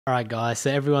Alright guys,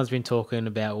 so everyone's been talking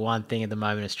about one thing at the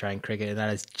moment in Australian cricket, and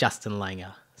that is Justin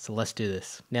Langer. So let's do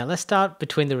this. Now let's start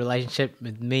between the relationship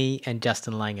with me and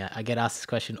Justin Langer. I get asked this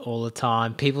question all the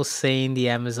time. People seeing the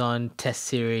Amazon test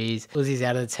series, Uzi's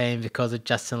out of the team because of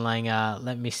Justin Langer.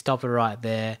 Let me stop it right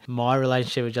there. My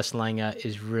relationship with Justin Langer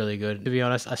is really good. To be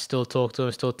honest, I still talk to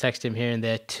him, still text him here and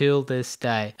there till this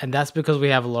day. And that's because we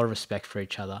have a lot of respect for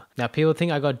each other. Now people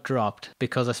think I got dropped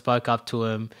because I spoke up to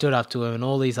him, stood up to him and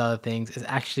all these other things. It's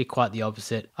actually quite the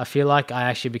opposite. I feel like I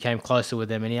actually became closer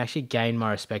with him and he actually gained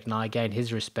my respect and I gained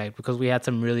his respect because we had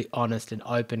some really honest and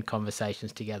open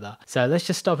conversations together. So let's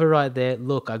just stop it right there.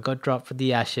 Look, I got dropped for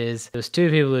the Ashes. There was two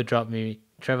people who dropped me,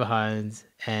 Trevor Holmes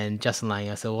and Justin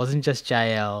Langer. So it wasn't just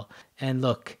JL. And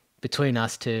look, between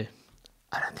us two,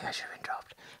 I don't think I should have been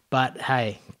dropped. But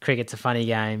hey, cricket's a funny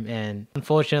game and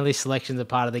unfortunately selection's a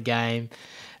part of the game.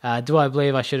 Do I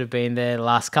believe I should have been there the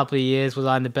last couple of years? Was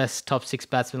I in the best top 6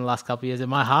 batsmen the last couple of years? In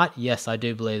my heart, yes, I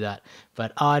do believe that.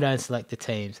 But I don't select the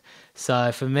teams.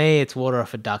 So for me, it's water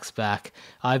off a duck's back.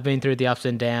 I've been through the ups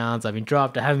and downs. I've been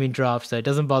dropped. I haven't been dropped. So it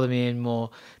doesn't bother me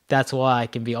anymore. That's why I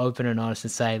can be open and honest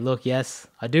and say, look, yes,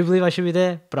 I do believe I should be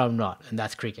there, but I'm not. And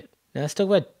that's cricket. Now let's talk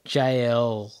about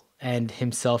JL and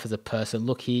himself as a person.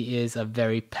 Look, he is a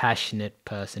very passionate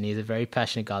person. He's a very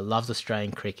passionate guy, loves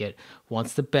Australian cricket,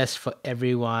 wants the best for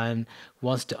everyone,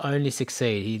 wants to only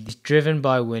succeed. He's driven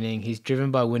by winning. He's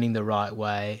driven by winning the right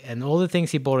way. And all the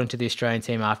things he brought into the Australian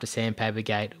team after Sandpaper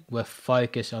Gate were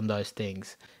focused on those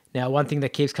things. Now, one thing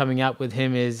that keeps coming up with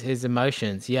him is his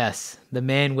emotions. Yes, the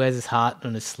man wears his heart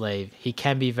on his sleeve. He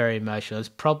can be very emotional. It's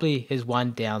probably his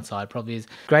one downside. Probably his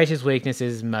greatest weakness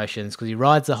is his emotions because he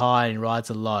rides the high and he rides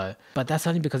the low. But that's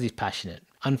only because he's passionate.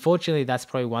 Unfortunately, that's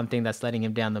probably one thing that's letting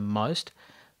him down the most.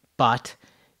 But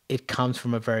it comes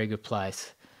from a very good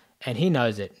place. And he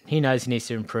knows it. He knows he needs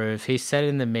to improve. He's said it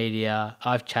in the media.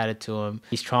 I've chatted to him.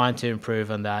 He's trying to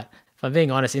improve on that. If I'm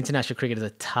being honest, international cricket is a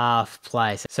tough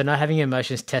place. So not having your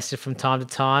emotions tested from time to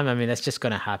time, I mean, that's just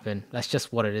going to happen. That's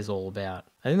just what it is all about.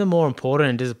 I think the more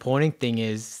important and disappointing thing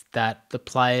is that the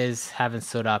players haven't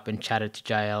stood up and chatted to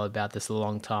JL about this a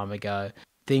long time ago.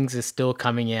 Things are still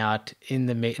coming out in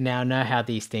the now. I know how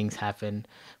these things happen.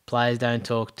 Players don't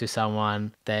talk to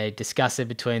someone. They discuss it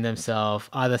between themselves.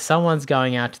 Either someone's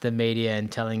going out to the media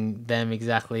and telling them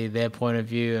exactly their point of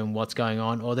view and what's going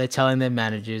on, or they're telling their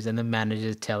managers and the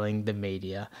managers telling the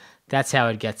media. That's how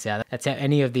it gets out. That's how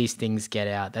any of these things get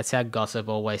out. That's how gossip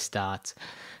always starts.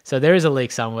 So there is a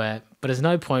leak somewhere, but there's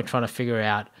no point trying to figure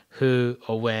out who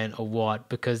or when or what,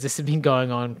 because this has been going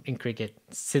on in cricket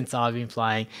since I've been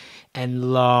playing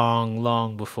and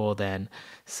long before then.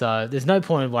 So there's no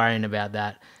point in worrying about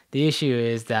that. The issue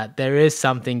is that there is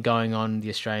something going on in the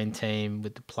Australian team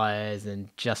with the players and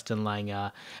Justin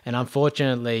Langer. And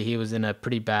unfortunately, he was in a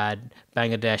pretty bad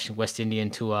Bangladesh West Indian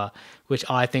tour, which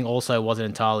I think also wasn't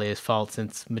entirely his fault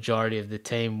since majority of the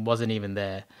team wasn't even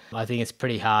there. I think it's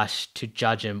pretty harsh to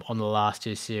judge him on the last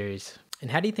 2 series. And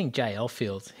how do you think JL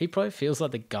feels? He probably feels like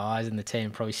the guys in the team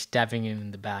are probably stabbing him in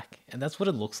the back. And that's what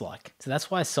it looks like. So that's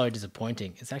why it's so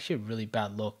disappointing. It's actually a really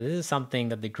bad look. This is something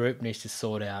that the group needs to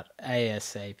sort out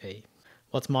ASAP.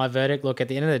 What's my verdict? Look, at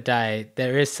the end of the day,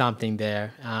 there is something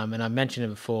there. And I mentioned it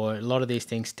before. A lot of these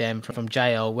things stem from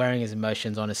JL wearing his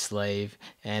emotions on his sleeve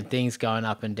and things going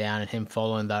up and down and him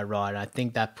following that ride. I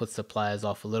think that puts the players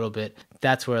off a little bit.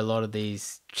 That's where a lot of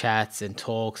these chats and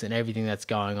talks and everything that's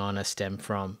going on has stemmed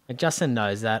from. And Justin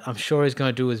knows that. I'm sure he's going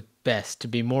to do his best to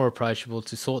be more approachable,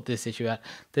 to sort this issue out.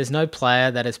 There's no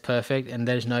player that is perfect and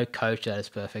there's no coach that is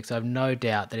perfect. So I have no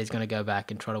doubt that he's going to go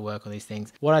back and try to work on these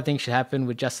things. What I think should happen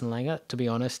with Justin Langer, to be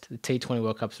honest, the T20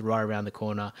 World Cup's right around the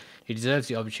corner. He deserves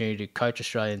the opportunity to coach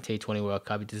Australia in T20 World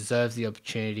Cup. He deserves the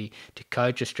opportunity to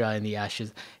coach Australia in the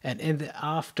Ashes. And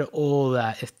after all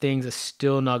that, if things are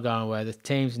still not going well, the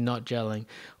team's not gelling,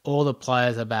 all the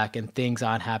players are back and things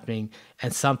aren't happening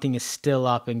and something is still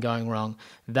up and going wrong,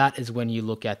 that is when you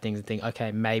look at things and think,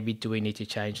 okay, maybe do we need to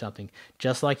change something?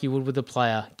 Just like you would with a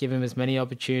player, give him as many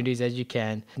opportunities as you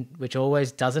can, which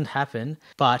always doesn't happen,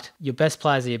 but your best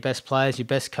players are your best players, your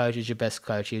best coach is your best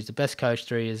coach. He was the best coach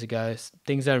 3 years ago.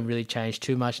 Things don't really change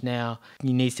too much now.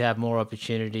 You need to have more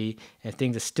opportunity. And if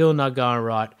things are still not going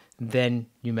right, then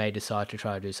you may decide to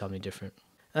try to do something different.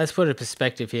 Let's put it in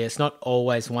perspective here. It's not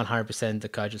always 100% the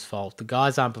coach's fault. The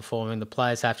guys aren't performing. The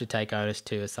players have to take onus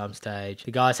too at some stage.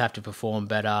 The guys have to perform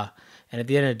better. And at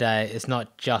the end of the day, it's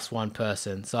not just one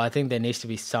person. So I think there needs to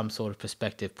be some sort of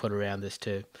perspective put around this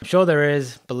too. I'm sure there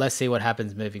is, but let's see what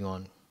happens moving on.